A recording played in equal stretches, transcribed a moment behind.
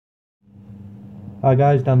Hi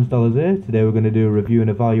guys, Dan's Dollars here. Today we're going to do a review and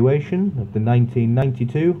evaluation of the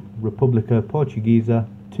 1992 Republica Portuguesa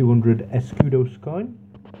 200 Escudos coin.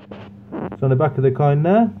 So on the back of the coin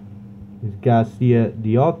there is Garcia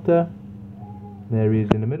de Horta. There he is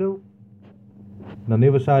in the middle. And on the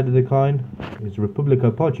other side of the coin is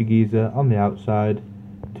Republica Portuguesa on the outside,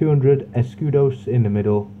 200 Escudos in the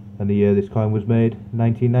middle, and the year this coin was made,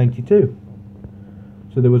 1992.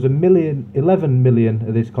 So there was 11 million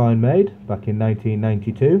of this coin made back in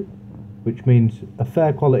 1992, which means a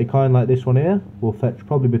fair quality coin like this one here will fetch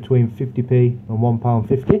probably between 50p and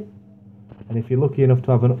 £1.50. And if you're lucky enough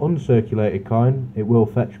to have an uncirculated coin, it will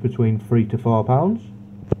fetch between £3 to £4.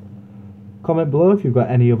 Comment below if you've got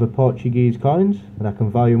any other Portuguese coins, and I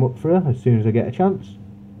can value them up for you as soon as I get a chance.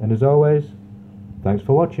 And as always, thanks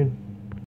for watching.